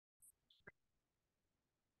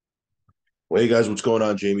Well, hey guys, what's going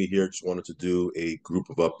on? Jamie here. Just wanted to do a group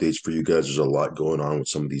of updates for you guys. There's a lot going on with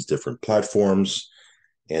some of these different platforms,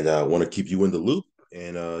 and I want to keep you in the loop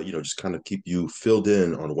and just kind of keep you filled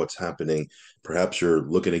in on what's happening. Perhaps you're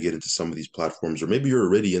looking to get into some of these platforms, or maybe you're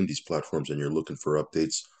already in these platforms and you're looking for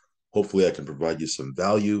updates. Hopefully, I can provide you some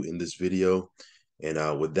value in this video.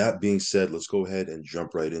 And with that being said, let's go ahead and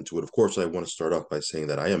jump right into it. Of course, I want to start off by saying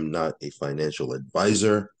that I am not a financial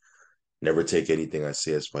advisor. Never take anything I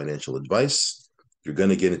say as financial advice. If you're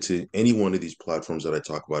going to get into any one of these platforms that I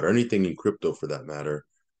talk about, or anything in crypto for that matter,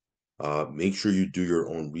 make sure you do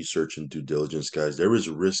your own research and due diligence, guys. There is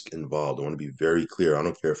risk involved. I want to be very clear. I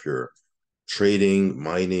don't care if you're trading,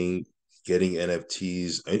 mining, getting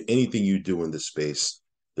NFTs, anything you do in this space,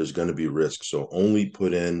 there's going to be risk. So only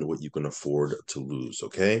put in what you can afford to lose,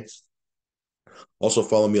 okay? Also,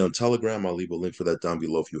 follow me on Telegram. I'll leave a link for that down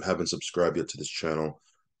below. If you haven't subscribed yet to this channel,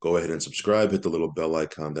 go ahead and subscribe. Hit the little bell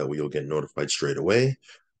icon. That way you'll get notified straight away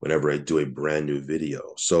whenever I do a brand new video.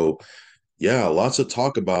 So, yeah, lots to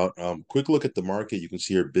talk about. Quick look at the market. You can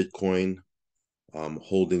see here Bitcoin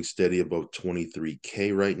holding steady above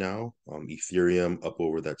 23K right now. Ethereum up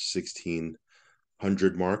over that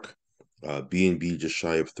 1600 mark. BNB just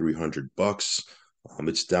shy of 300 bucks.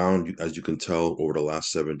 It's down, as you can tell, over the last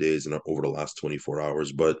 7 days and over the last 24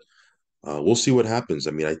 hours. But we'll see what happens.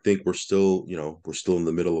 I mean, I think we're still in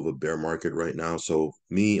the middle of a bear market right now. So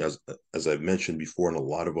me, as I've mentioned before in a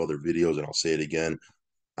lot of other videos, and I'll say it again,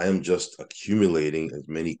 I am just accumulating as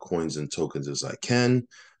many coins and tokens as I can.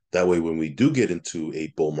 That way, when we do get into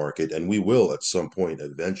a bull market, and we will at some point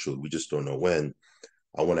eventually, we just don't know when,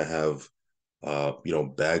 I want to have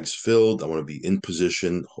bags filled. I want to be in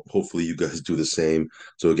position. Hopefully you guys do the same.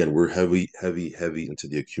 So again, we're heavy into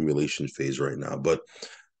the accumulation phase right now. But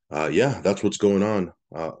yeah, that's what's going on.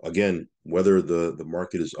 Again, whether the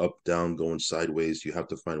market is up, down, going sideways, you have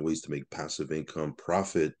to find ways to make passive income,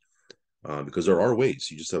 profit, because there are ways.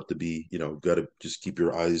 You just have to be, got to just keep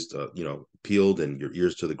your eyes, peeled and your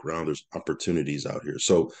ears to the ground. There's opportunities out here.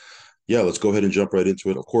 So yeah, let's go ahead and jump right into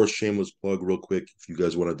it. Of course, shameless plug, real quick. If you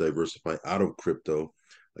guys want to diversify out of crypto,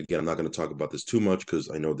 again, I'm not going to talk about this too much because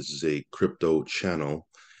I know this is a crypto channel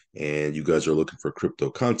and you guys are looking for crypto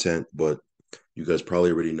content, but you guys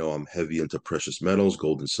probably already know I'm heavy into precious metals,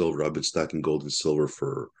 gold and silver. I've been stacking gold and silver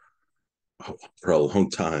for a long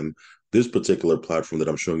time. This particular platform that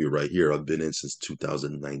I'm showing you right here, I've been in since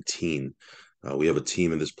 2019. We have a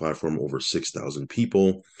team in this platform, over 6,000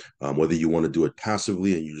 people. Whether you want to do it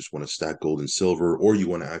passively and you just want to stack gold and silver, or you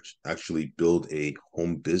want to actually build a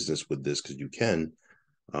home business with this, because you can,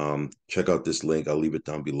 check out this link. I'll leave it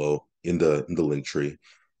down below in the link tree,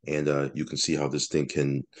 and you can see how this thing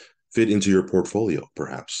can fit into your portfolio,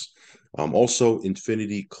 perhaps. Also,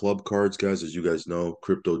 Infinity Club cards, guys. As you guys know,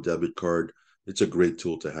 crypto debit card. It's a great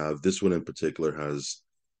tool to have. This one in particular has,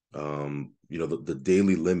 the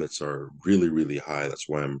daily limits are really high. That's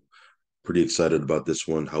why I'm pretty excited about this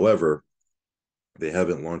one. However, they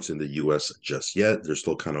haven't launched in the US just yet. They're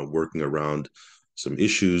still kind of working around some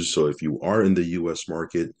issues. So if you are in the US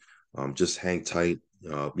market, just hang tight,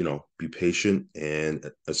 be patient. And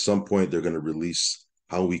at some point, they're going to release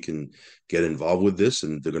how we can get involved with this,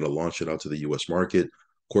 and they're going to launch it out to the US market.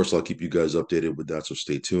 Of course, I'll keep you guys updated with that, so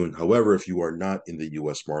stay tuned. However, if you are not in the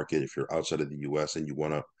US market, if you're outside of the US and you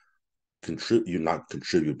want to contribute, not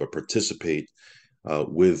contribute, but participate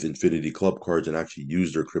with Infinity Club cards and actually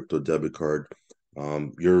use their crypto debit card,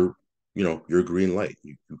 you're you're green light.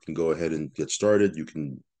 You can go ahead and get started. You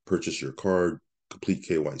can purchase your card, complete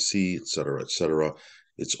KYC, et cetera, et cetera.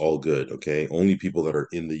 It's all good. Okay. Only people that are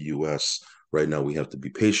in the US right now, we have to be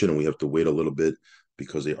patient and we have to wait a little bit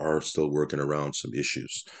because they are still working around some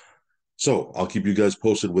issues. So I'll keep you guys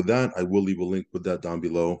posted with that. I will leave a link with that down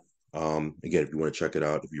below. Again, if you want to check it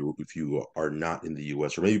out, if you are not in the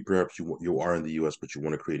US, or maybe perhaps you are in the US, but you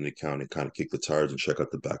want to create an account and kind of kick the tires and check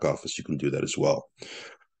out the back office, you can do that as well.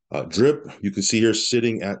 Drip, you can see here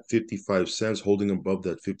sitting at 55 cents, holding above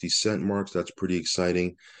that 50-cent marks. That's pretty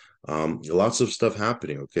exciting. Lots of stuff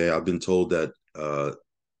happening. Okay, I've been told that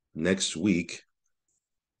next week,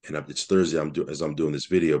 and it's Thursday. As I'm doing this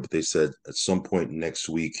video, but they said at some point next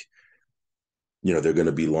week, they're going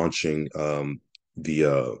to be launching the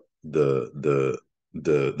uh, the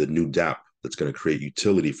new DApp that's going to create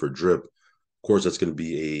utility for Drip. Of course, that's going to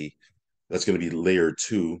be layer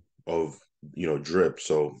two of Drip.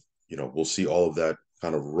 So we'll see all of that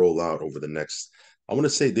kind of roll out over the next. I'm going to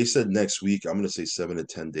say they said next week. I'm going to say 7 to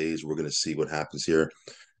 10 days. We're going to see what happens here.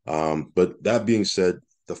 But that being said,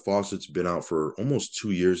 the faucet's been out for almost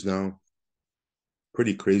 2 years now.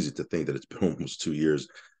 Pretty crazy to think that it's been almost 2 years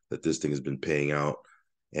that this thing has been paying out.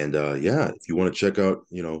 And yeah, if you want to check out,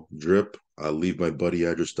 Drip, I'll leave my buddy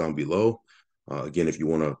address down below. Again, if you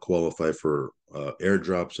want to qualify for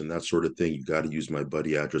airdrops and that sort of thing, you got to use my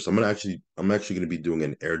buddy address. I'm actually going to be doing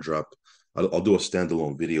an airdrop. I'll do a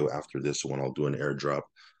standalone video after this one. I'll do an airdrop.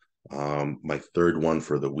 My third one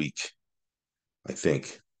for the week, I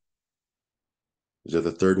think. Is that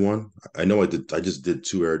the third one? I know I did. I just did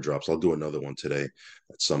two airdrops. I'll do another one today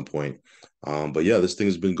at some point. But yeah, this thing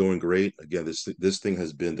has been going great. Again, this thing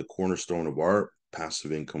has been the cornerstone of our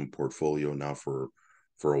passive income portfolio now for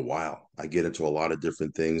a while. I get into a lot of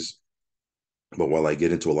different things, but while I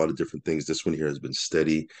get into a lot of different things, this one here has been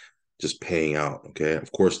steady, just paying out. Okay.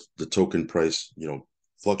 Of course, the token price,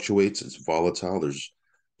 fluctuates. It's volatile.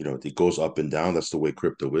 It goes up and down. That's the way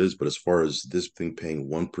crypto is. But as far as this thing paying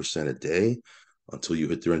 1% a day until you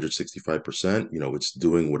hit 365%, it's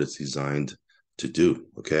doing what it's designed to do.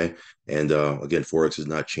 Okay. And again, Forex has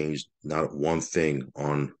not changed, not one thing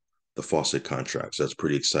on the faucet contracts. That's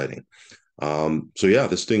pretty exciting. So yeah,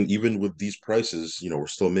 this thing, even with these prices, we're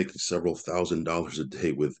still making several $1,000s a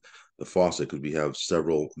day with the faucet because we have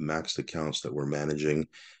several maxed accounts that we're managing.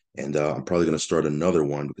 And I'm probably going to start another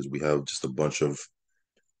one because we have just a bunch of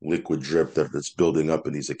liquid drip that's building up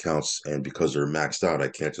in these accounts. And because they're maxed out, I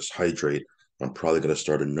can't just hydrate. I'm probably going to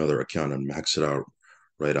start another account and max it out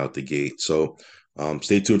right out the gate. So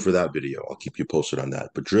stay tuned for that video. I'll keep you posted on that.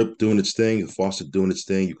 But drip doing its thing, the faucet doing its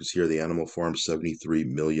thing. You can see here the animal farm 73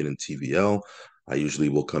 million in TVL. I usually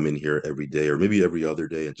will come in here every day or maybe every other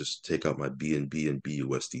day and just take out my BNB and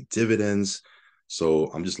BUSD dividends.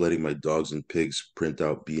 So I'm just letting my dogs and pigs print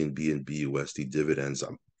out BNB and BUSD dividends. I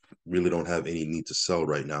really don't have any need to sell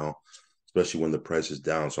right now, especially when the price is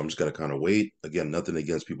down. So I'm just going to kind of wait. Again, nothing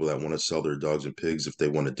against people that want to sell their dogs and pigs. If they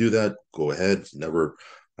want to do that, go ahead.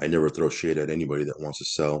 I never throw shade at anybody that wants to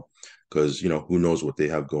sell because, who knows what they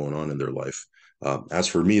have going on in their life. As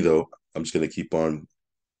for me, though, I'm just going to keep on,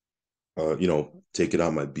 taking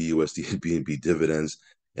out my BUSD and BNB dividends.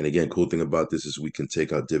 And again, cool thing about this is we can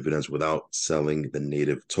take out dividends without selling the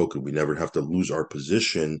native token. We never have to lose our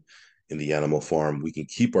position in the animal farm. We can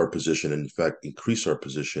keep our position and, in fact, increase our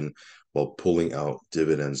position while pulling out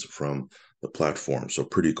dividends from the platform. So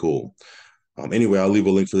pretty cool. Anyway, I'll leave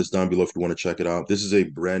a link for this down below if you want to check it out. This is a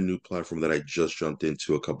brand new platform that I just jumped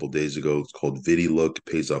into a couple days ago. It's called VidiLook.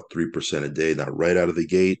 Pays off 3% a day. Now, right out of the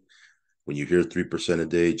gate, when you hear 3% a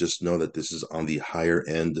day, just know that this is on the higher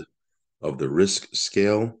end of the risk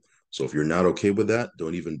scale. So if you're not okay with that,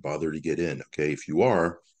 don't even bother to get in. Okay. If you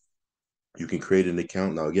are, you can create an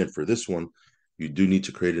account. Now, again, for this one, you do need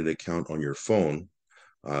to create an account on your phone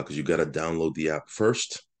because you got to download the app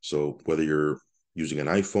first. So whether you're using an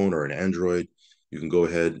iPhone or an Android, you can go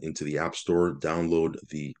ahead into the App Store, download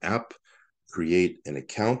the app, create an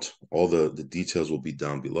account. All the details will be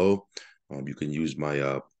down below. You can use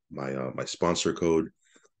my sponsor code.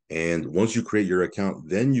 And once you create your account,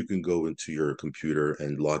 then you can go into your computer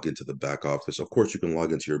and log into the back office. Of course, you can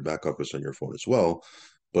log into your back office on your phone as well,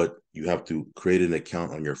 but you have to create an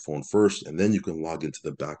account on your phone first, and then you can log into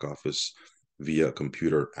the back office via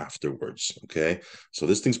computer afterwards. Okay. So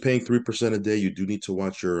this thing's paying 3% a day. You do need to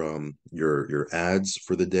watch your ads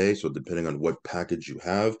for the day. So depending on what package you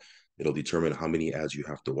have, it'll determine how many ads you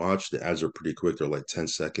have to watch. The ads are pretty quick. They're like 10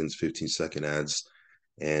 seconds, 15-second ads.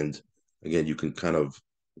 And again, you can kind of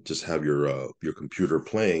just have your computer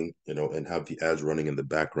playing, and have the ads running in the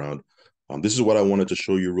background. This is what I wanted to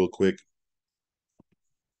show you real quick.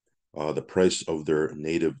 The price of their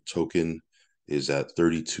native token is at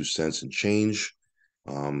 32 cents and change.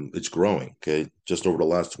 It's growing. Okay, just over the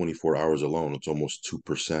last 24 hours alone, it's almost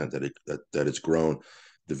 2% that it's grown.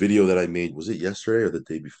 The video that I made, was it yesterday or the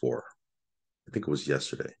day before? I think it was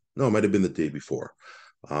yesterday. No, it might have been the day before.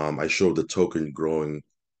 I showed the token growing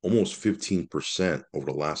almost 15% over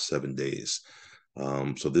the last 7 days.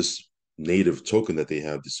 So this native token that they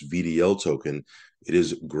have, this VDL token, it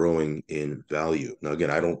is growing in value. Now, again,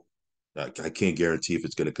 I can't guarantee if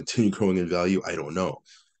it's going to continue growing in value. I don't know.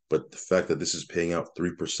 But the fact that this is paying out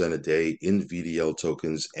 3% a day in VDL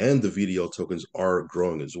tokens, and the VDL tokens are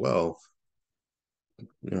growing as well,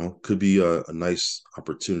 could be a nice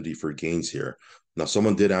opportunity for gains here. Now,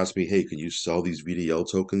 someone did ask me, hey, can you sell these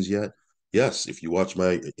VDL tokens yet? Yes, if you watch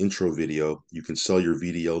my intro video, you can sell your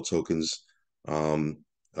VDL tokens you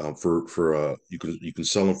can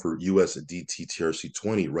sell them for USDT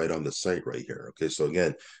TRC20 right on the site right here. Okay, so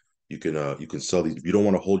again, you can sell these if you don't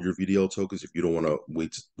want to hold your VDL tokens, if you don't want to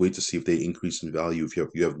wait to see if they increase in value, if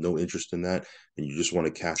you have no interest in that and you just want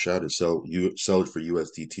to cash out and sell it for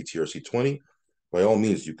USDT TRC20, by all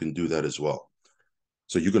means, you can do that as well.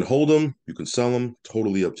 So you can hold them, you can sell them,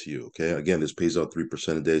 totally up to you. Okay. Again, this pays out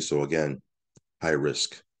 3% a day. So again, high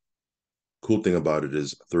risk. cool thing about it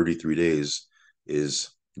is 33 days is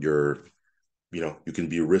your, you can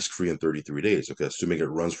be risk free in 33 days. Okay, assuming it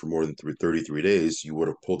runs for more than 33 days, you would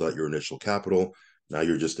have pulled out your initial capital. Now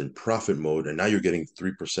you're just in profit mode, and now you're getting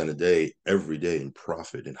 3% a day every day in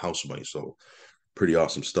profit in house money. So pretty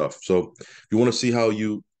awesome stuff. So if you want to see how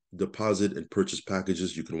you deposit and purchase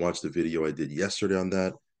packages, you can watch the video I did yesterday on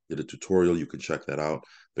that. Did a tutorial. You can check that out.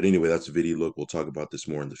 But anyway, that's a video look. We'll talk about this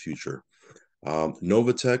more in the future.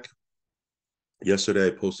 Novatech. Yesterday,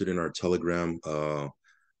 I posted in our Telegram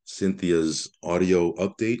Cynthia's audio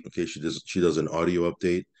update. Okay, she does an audio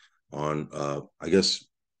update on I guess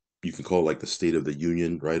you can call it like the state of the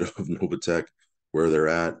union, right, of Novatech, where they're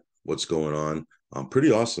at, what's going on.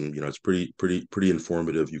 Pretty awesome. It's pretty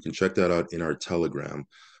informative. You can check that out in our Telegram.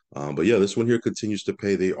 But yeah, this one here continues to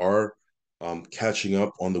pay. They are catching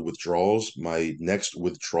up on the withdrawals. My next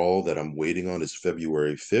withdrawal that I'm waiting on is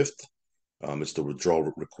February 5th. It's the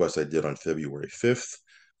withdrawal request I did on February 5th.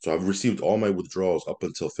 So I've received all my withdrawals up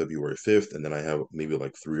until February 5th, and then I have maybe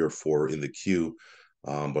like 3 or 4 in the queue.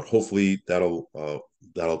 But hopefully that'll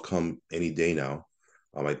come any day now.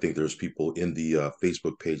 I think there's people in the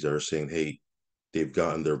Facebook page that are saying, hey, they've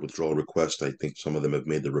gotten their withdrawal request. I think some of them have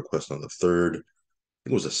made the request on the 3rd. I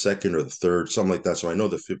think it was the 2nd or the 3rd, something like that. So I know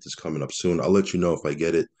the 5th is coming up soon. I'll let you know if I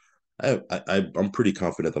get it. I'm pretty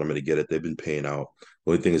confident that I'm going to get it. They've been paying out.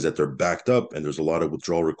 The only thing is that they're backed up and there's a lot of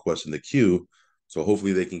withdrawal requests in the queue. So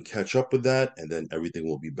hopefully they can catch up with that, and then everything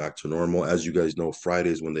will be back to normal. As you guys know,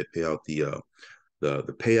 Fridays when they pay out the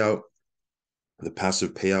payout, the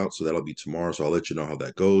passive payout. So that'll be tomorrow. So I'll let you know how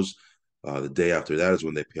that goes. The day after that is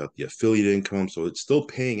when they pay out the affiliate income. So it's still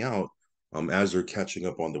paying out as they're catching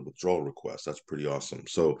up on the withdrawal request. That's pretty awesome.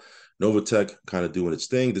 So Novatech kind of doing its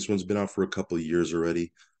thing. This one's been out for a couple of years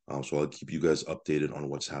already. So I'll keep you guys updated on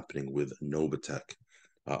what's happening with Novatech.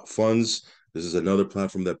 Funds. This is another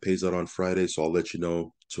platform that pays out on Friday. So I'll let you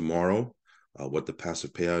know tomorrow what the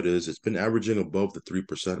passive payout is. It's been averaging above the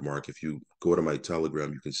 3% mark. If you go to my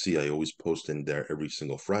Telegram, you can see I always post in there every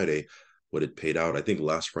single Friday what it paid out. I think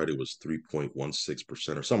last Friday was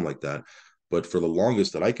 3.16% or something like that. But for the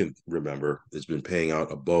longest that I can remember, it's been paying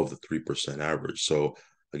out above the 3% average. So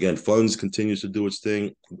again, funds continues to do its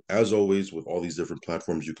thing. As always, with all these different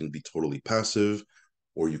platforms, you can be totally passive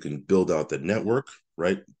or you can build out the network,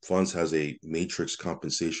 right? Funds has a matrix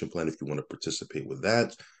compensation plan if you want to participate with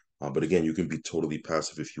that. But again, you can be totally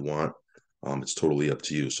passive if you want. It's totally up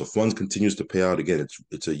to you. So funds continues to pay out. Again,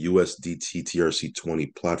 it's a USDT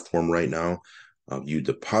TRC20 platform right now. You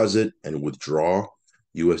deposit and withdraw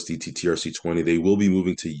USDT TRC20. They will be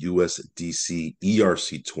moving to USDC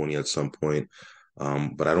ERC20 at some point,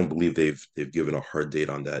 but I don't believe they've given a hard date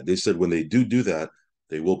on that. They said when they do that,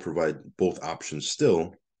 they will provide both options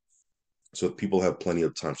still, so people have plenty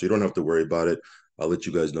of time. So you don't have to worry about it. I'll let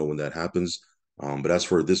you guys know when that happens. But as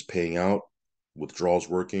for this paying out, withdrawals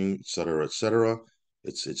working, et cetera,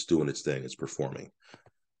 it's doing its thing. It's performing.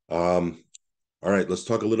 All right, let's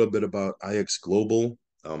talk a little bit about IX Global.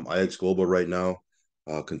 IX Global right now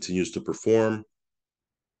continues to perform.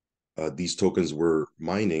 These tokens we're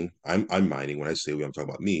mining. I'm mining. When I say we, I'm talking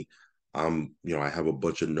about me. I have a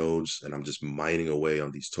bunch of nodes and I'm just mining away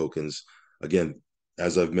on these tokens. Again,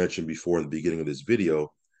 as I've mentioned before in the beginning of this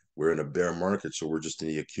video, we're in a bear market, so we're just in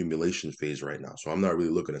the accumulation phase right now. So I'm not really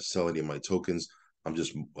looking to sell any of my tokens. I'm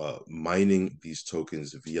just mining these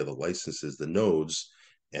tokens via the licenses, the nodes.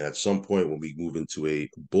 And at some point when we move into a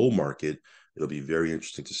bull market, it'll be very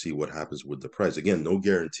interesting to see what happens with the price. Again, no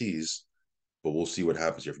guarantees, but we'll see what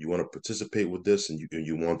happens here. If you want to participate with this and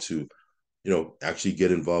you want to, actually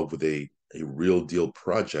get involved with a real deal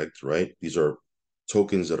project, right? These are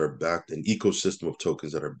tokens that are backed, an ecosystem of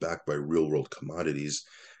tokens that are backed by real world commodities.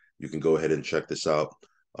 You can go ahead and check this out.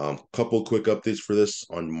 Couple quick updates for this.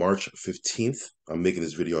 On March 15th, I'm making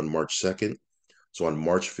this video on March 2nd. So on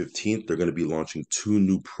March 15th, they're going to be launching 2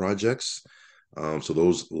 new projects. So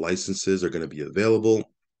those licenses are going to be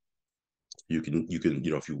available. You can,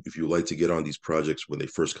 if you like to get on these projects when they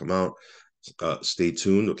first come out, stay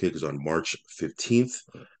tuned, okay? Because on March 15th,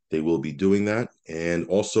 they will be doing that. And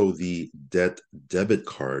also the debt debit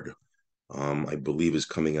card, I believe is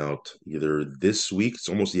coming out either this week. It's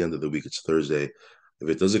almost the end of the week. It's Thursday. If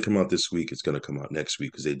it doesn't come out this week, it's going to come out next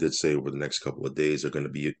week, because they did say over the next couple of days they're going to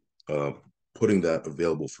be putting that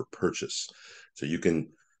available for purchase. So you can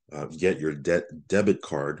get your debt debit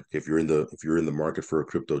card if you're in the market for a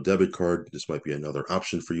crypto debit card. This might be another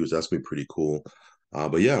option for you. That's been pretty cool.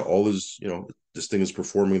 But yeah, all is, this thing is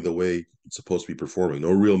performing the way it's supposed to be performing.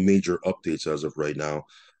 No real major updates as of right now.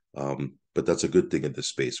 But that's a good thing in this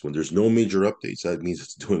space. When there's no major updates, that means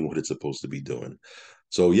it's doing what it's supposed to be doing.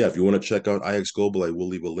 So yeah, if you want to check out IX Global, I will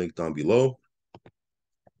leave a link down below.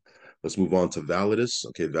 Let's move on to Validus.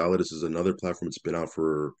 Okay, Validus is another platform. It's been out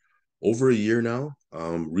for over a year now.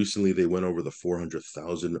 Recently, they went over the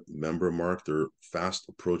 400,000 member mark. They're fast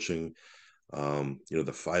approaching,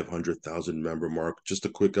 the 500,000 member mark. Just a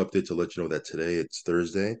quick update to let you know that today it's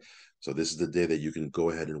Thursday. So this is the day that you can go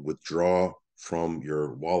ahead and withdraw from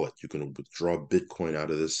your wallet. You can withdraw Bitcoin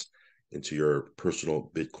out of this into your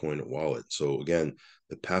personal Bitcoin wallet. So again,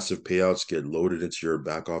 the passive payouts get loaded into your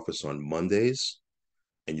back office on Mondays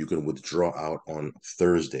and you can withdraw out on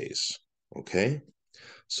Thursdays. Okay.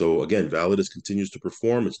 So again, Validus continues to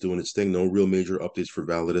perform. It's doing its thing. No real major updates for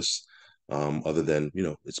Validus, other than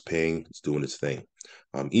it's paying, it's doing its thing.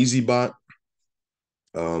 EasyBot.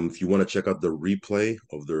 If you want to check out the replay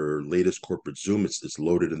of their latest corporate Zoom, it's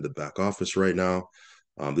loaded in the back office right now.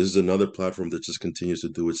 This is another platform that just continues to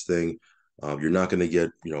do its thing. You're not going to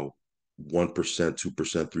get 1%, 2%,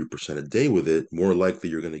 3% a day with it. More likely,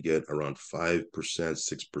 you're going to get around 5%,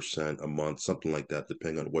 6% a month, something like that,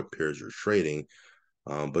 depending on what pairs you're trading.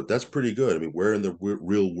 But that's pretty good. I mean, where in the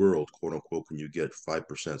real world, quote unquote, can you get 5%,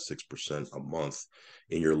 6% a month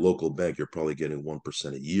in your local bank? You're probably getting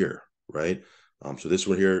 1% a year, right? So this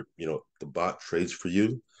one here, the bot trades for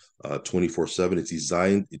you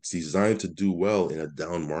 24/7. It's designed to do well in a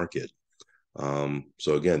down market.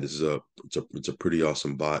 So again, it's a pretty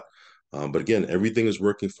awesome bot. But again, everything is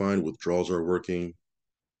working fine. Withdrawals are working.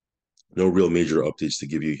 No real major updates to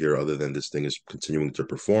give you here other than this thing is continuing to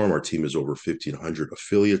perform. Our team is over 1,500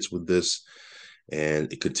 affiliates with this,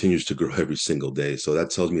 and it continues to grow every single day. So that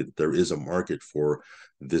tells me that there is a market for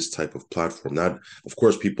this type of platform. Not, of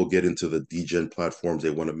course, people get into the degen platforms. They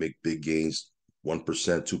want to make big gains,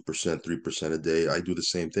 1%, 2%, 3% a day. I do the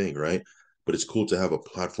same thing, right? But it's cool to have a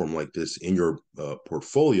platform like this in your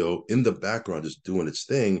portfolio in the background, just doing its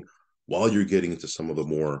thing while you're getting into some of the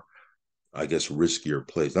more, I guess, riskier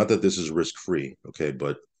plays. Not that this is risk free, okay,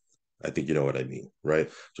 but I think you know what I mean,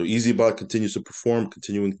 right? So EasyBot continues to perform,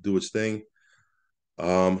 continuing to do its thing.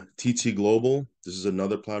 TT Global, this is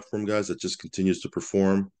another platform, guys, that just continues to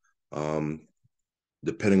perform.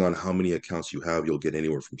 Depending on how many accounts you have, you'll get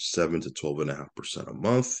anywhere from 7 to 12.5% a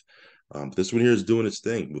month. This one here is doing its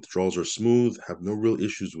thing. Withdrawals are smooth, have no real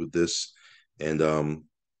issues with this. And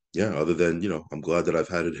yeah, other than, I'm glad that I've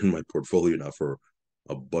had it in my portfolio now for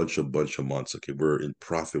a bunch of months. Okay, we're in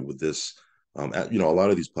profit with this. A lot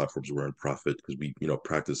of these platforms were in profit because we,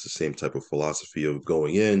 practice the same type of philosophy of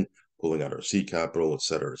going in, pulling out our seed capital, et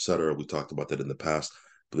cetera, et cetera. We talked about that in the past,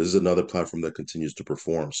 but this is another platform that continues to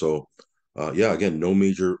perform. So yeah, again, no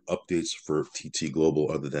major updates for TT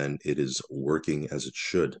Global other than it is working as it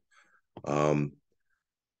should.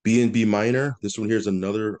 BNB Miner, this one here is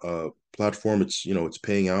another platform. It's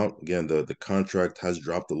paying out. Again, the contract has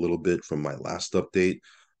dropped a little bit from my last update,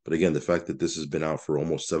 but again, the fact that this has been out for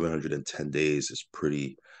almost 710 days is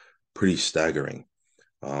pretty staggering.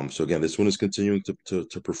 So again, this one is continuing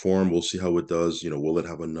to perform. We'll see how it does. Will it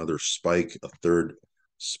have another spike, a third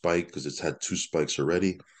spike, because it's had two spikes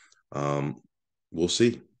already? We'll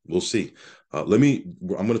see. We'll see. I'm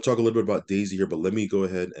going to talk a little bit about Daisy here, but let me go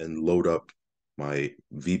ahead and load up my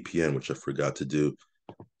VPN, which I forgot to do.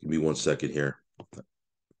 Give me 1 second here.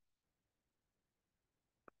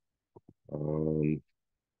 All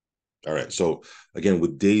right. So again,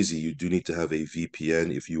 with Daisy, you do need to have a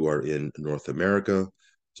VPN if you are in North America.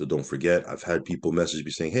 So don't forget, I've had people message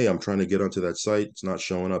me saying, hey, I'm trying to get onto that site. It's not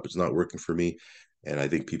showing up. It's not working for me. And I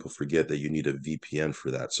think people forget that you need a VPN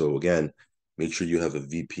for that. So again, make sure you have a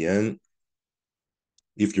VPN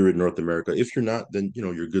if you're in North America. If you're not, then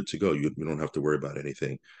you're good to go. You don't have to worry about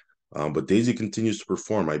anything. But Daisy continues to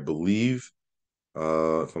perform. I believe,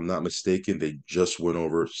 if I'm not mistaken, they just went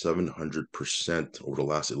over 700% over the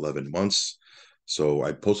last 11 months. So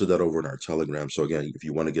I posted that over in our Telegram. So again, if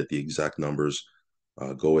you want to get the exact numbers,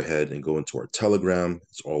 go ahead and go into our Telegram.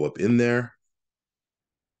 It's all up in there.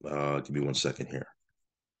 Give me 1 second here.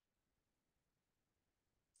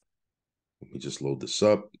 Let me just load this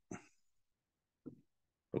up.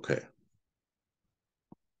 Okay.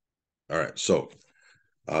 All right. So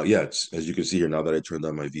yeah, as you can see here, now that I turned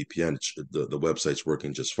on my VPN, the website's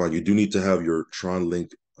working just fine. You do need to have your Tron Link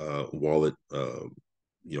wallet.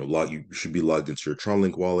 You should be logged into your Tron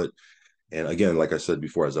Link wallet. And again, like I said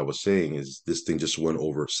before, as I was saying, is this thing just went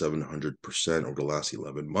over 700% over the last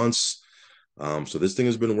 11 months. So this thing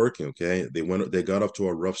has been working. Okay, they got off to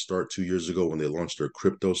a rough start 2 years ago when they launched their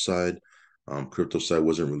crypto side. Crypto side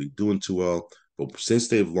wasn't really doing too well, but since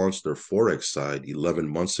they've launched their forex side 11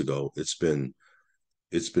 months ago, it's been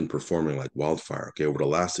performing like wildfire. Okay, over the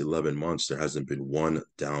last 11 months, there hasn't been one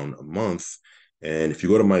down a month. And if you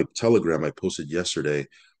go to my Telegram, I posted yesterday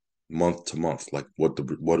month to month, like what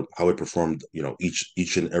how it performed,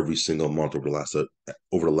 each and every single month over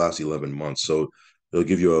the last 11 months. So it'll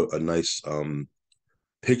give you a nice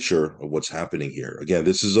picture of what's happening here. Again,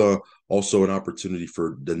 this is also an opportunity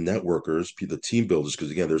for the networkers, the team builders,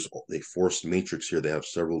 because again, there's a forced matrix here. They have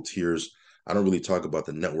several tiers. I don't really talk about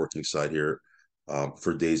the networking side here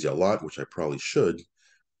for Daisy a lot, which I probably should,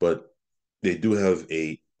 but they do have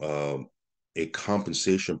a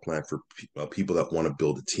compensation plan for people that want to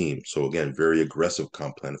build a team. So again, very aggressive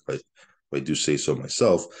comp plan if I do say so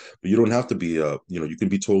myself. But you don't have to be you can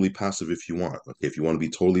be totally passive if you want. Okay, if you want to be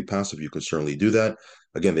totally passive, you can certainly do that.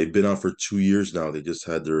 Again, they've been out for 2 years now. They just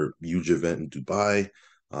had their huge event in Dubai.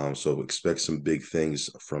 So expect some big things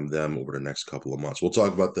from them over the next couple of months. We'll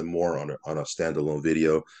talk about them more on a standalone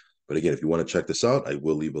video. But again, if you want to check this out, I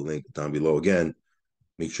will leave a link down below. Again,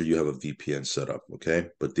 make sure you have a VPN set up, okay?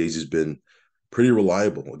 But Daisy's been pretty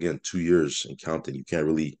reliable. Again, 2 years and counting. You can't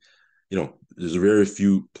really, there's very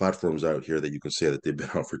few platforms out here that you can say that they've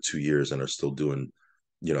been out for 2 years and are still doing,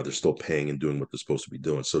 they're still paying and doing what they're supposed to be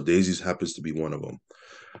doing. So Daisy's happens to be one of them.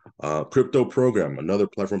 Crypto Program, another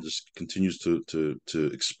platform, just continues to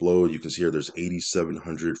explode. You can see here there's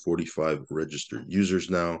 8,745 registered users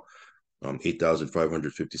now,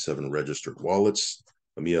 8,557 registered wallets.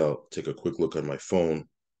 Let me take a quick look on my phone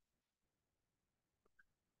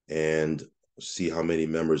and see how many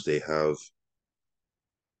members they have.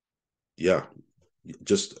 Yeah,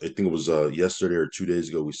 just I think it was yesterday or 2 days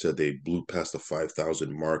ago, we said they blew past the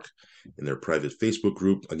 5,000 mark in their private Facebook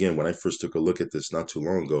group. Again, when I first took a look at this not too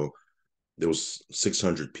long ago, there was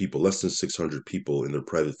 600 people, less than 600 people in their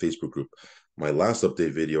private Facebook group. My last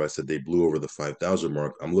update video, I said they blew over the 5,000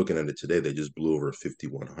 mark. I'm looking at it today, they just blew over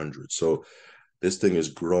 5,100. So this thing is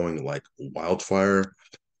growing like wildfire.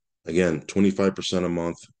 Again, 25% a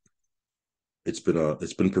month. It's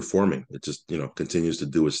been performing. It just continues to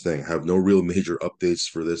do its thing. I have no real major updates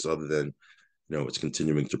for this other than it's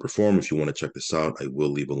continuing to perform. If you want to check this out, I will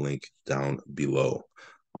leave a link down below.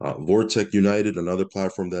 Vortec United, another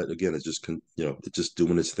platform that again is just it's just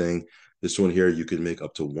doing its thing. This one here, you can make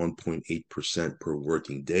up to 1.8% per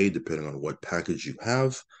working day, depending on what package you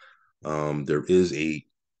have. There is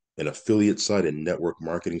an affiliate side and network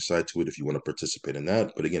marketing side to it if you want to participate in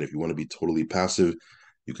that. But again, if you want to be totally passive,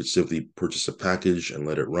 you could simply purchase a package and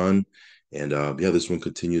let it run. And yeah, this one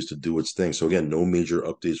continues to do its thing. So again, no major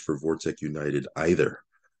updates for Vortec United either.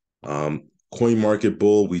 Coin Market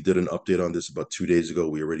Bull, we did an update on this about 2 days ago.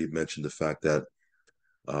 We already mentioned the fact that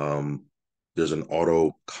um, there's an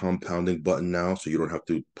auto compounding button now, so you don't have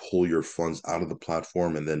to pull your funds out of the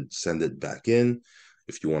platform and then send it back in.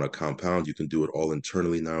 If you want to compound, you can do it all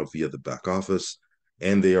internally now via the back office.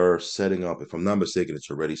 And they are setting up, if I'm not mistaken,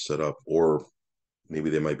 it's already set up, or maybe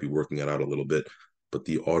they might be working it out a little bit, but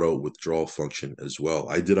the auto withdrawal function as well.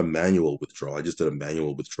 I did a manual withdrawal. I just did a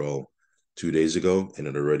manual withdrawal 2 days ago, and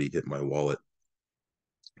it already hit my wallet.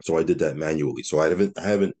 So I did that manually. So I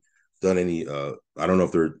haven't done any. I don't know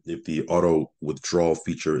if the auto withdrawal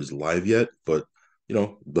feature is live yet, but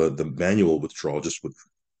the manual withdrawal, just with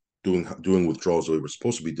doing withdrawals the way we're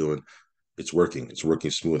supposed to be doing, it's working. It's working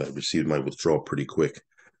smooth. I received my withdrawal pretty quick.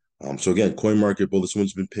 So again, CoinMarketable, this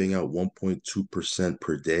one's been paying out 1.2%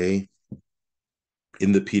 per day.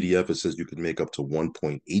 In the PDF, it says you can make up to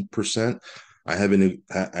 1.8%. I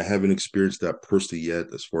haven't experienced that personally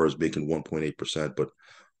yet as far as making 1.8%, but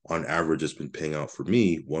on average, it's been paying out for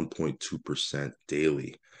me 1.2%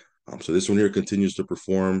 daily. So this one here continues to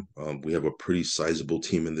perform. We have a pretty sizable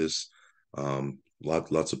team in this.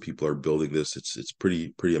 Lots of people are building this. It's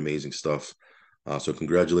pretty amazing stuff. So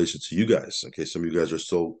congratulations to you guys. Okay, some of you guys are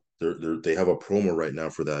still they have a promo right now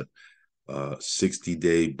for that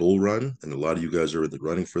 60-day bull run, and a lot of you guys are in the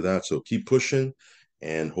running for that. So keep pushing,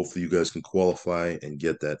 and hopefully you guys can qualify and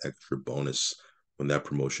get that extra bonus when that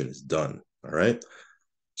promotion is done. All right.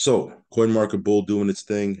 So CoinMarketBull doing its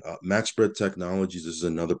thing. Max Spread Technologies, this is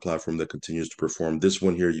another platform that continues to perform. This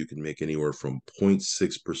one here, you can make anywhere from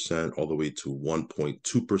 0.6% all the way to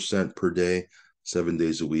 1.2% per day, 7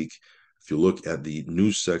 days a week. If you look at the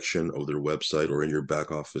news section of their website or in your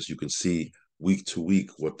back office, you can see week to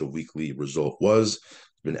week what the weekly result was.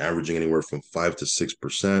 It's been averaging anywhere from 5 to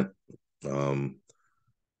 6%.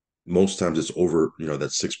 Most times it's over, that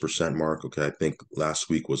 6% mark. Okay, I think last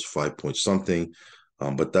week was 5 point something.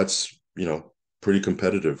 But that's, pretty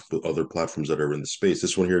competitive with other platforms that are in the space.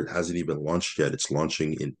 This one here hasn't even launched yet. It's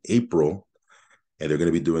launching in April, and they're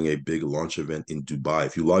going to be doing a big launch event in Dubai.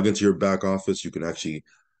 If you log into your back office, you can actually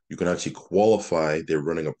qualify. They're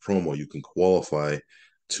running a promo. You can qualify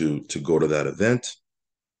to go to that event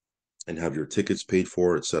and have your tickets paid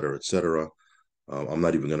for, et cetera, et cetera. I'm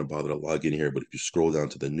not even going to bother to log in here, but if you scroll down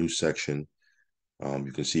to the news section,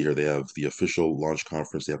 you can see here they have the official launch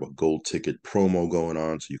conference. They have a gold ticket promo going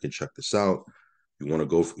on, so you can check this out. If you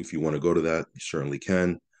want to go to that, you certainly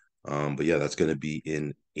can. But yeah, that's going to be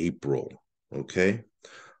in April. Okay.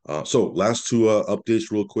 So last two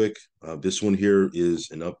updates real quick. This one here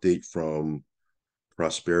is an update from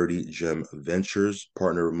Prosperity Gem Ventures.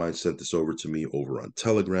 Partner of mine sent this over to me over on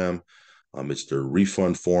Telegram. It's their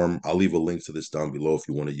refund form. I'll leave a link to this down below if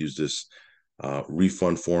you want to use this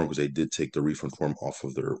refund form, because they did take the refund form off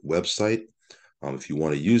of their website. If you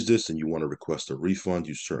want to use this and you want to request a refund,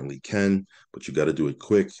 you certainly can, but you got to do it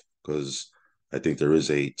quick because I think there is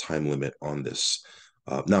a time limit on this.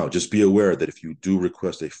 Now, just be aware that if you do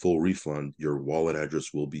request a full refund, your wallet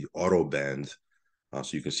address will be auto banned.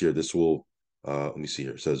 So you can see here, this will, let me see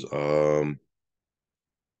here. It says,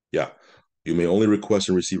 yeah, you may only request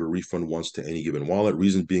and receive a refund once to any given wallet.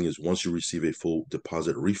 Reason being is once you receive a full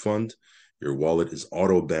deposit refund, your wallet is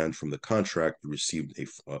auto banned from the contract you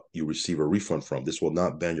receive a refund from. This will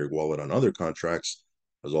not ban your wallet on other contracts,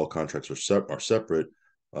 as all contracts are separate.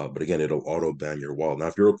 But again, it'll auto ban your wallet. Now,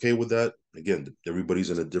 if you're okay with that, again, everybody's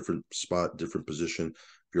in a different spot, different position.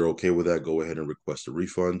 If you're okay with that, go ahead and request a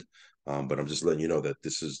refund. But I'm just letting you know that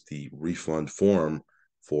this is the refund form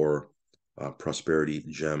for Prosperity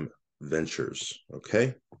Gem Ventures.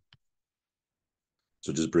 Okay.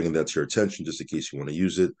 So just bringing that to your attention, just in case you want to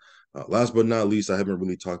use it. Last but not least, I haven't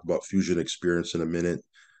really talked about Fusion Experience in a minute,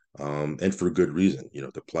 and for good reason.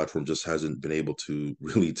 The platform just hasn't been able to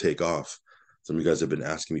really take off. Some of you guys have been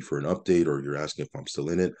asking me for an update, or you're asking if I'm still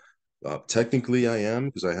in it. Technically, I am,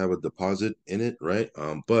 because I have a deposit in it, right?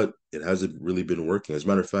 But it hasn't really been working. As a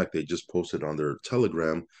matter of fact, they just posted on their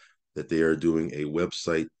Telegram that they are doing a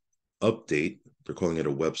website update. They're calling it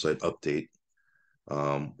a website update,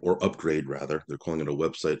 or upgrade rather. They're calling it a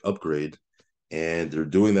website upgrade, and they're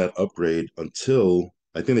doing that upgrade until,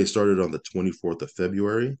 I think they started on the 24th of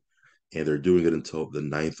February, and they're doing it until the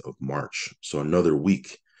 9th of March. So another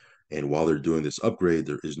week. And while they're doing this upgrade,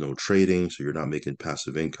 there is no trading, so you're not making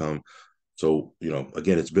passive income. So,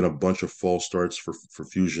 again, it's been a bunch of false starts for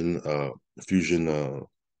Fusion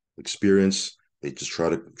experience. They just try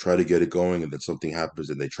to get it going, and then something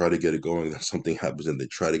happens, and they try to get it going, and then something happens, and they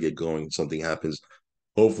try to get going, and something happens.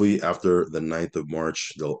 Hopefully, after the 9th of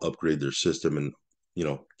March, they'll upgrade their system and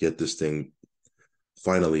get this thing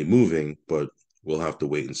finally moving. But we'll have to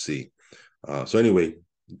wait and see. So anyway,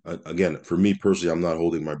 again, for me personally, I'm not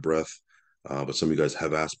holding my breath. But some of you guys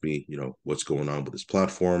have asked me, what's going on with this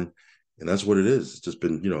platform, and that's what it is. It's just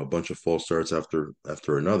been, a bunch of false starts after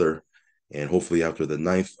another, and hopefully after the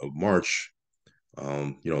 9th of March,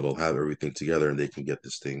 they'll have everything together and they can get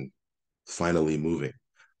this thing finally moving.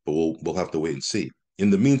 But we'll have to wait and see. In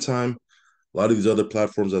the meantime, a lot of these other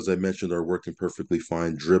platforms, as I mentioned, are working perfectly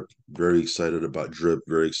fine. Drip, very excited about Drip,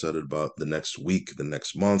 very excited about the next week, the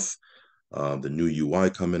next month, the new UI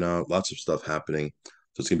coming out, lots of stuff happening.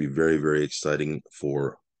 So it's going to be very, very exciting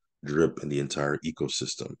for Drip and the entire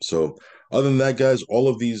ecosystem. So other than that, guys, all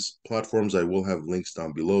of these platforms, I will have links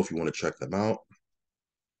down below if you want to check them out.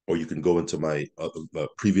 Or you can go into my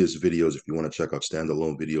previous videos if you want to check out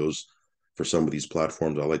standalone videos for some of these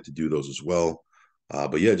platforms. I like to do those as well.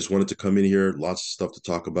 But yeah, just wanted to come in here. Lots of stuff to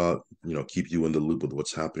talk about, keep you in the loop with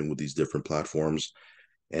what's happening with these different platforms.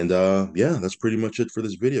 And yeah, that's pretty much it for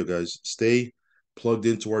this video, guys. Stay plugged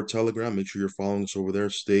into our Telegram. Make sure you're following us over there.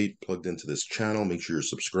 Stay plugged into this channel. Make sure you're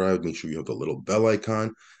subscribed. Make sure you have the little bell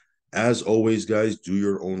icon. As always, guys, do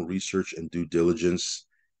your own research and due diligence.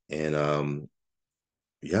 And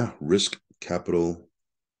yeah, risk capital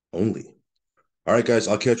only. All right, guys,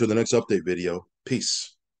 I'll catch you in the next update video.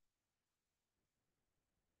 Peace.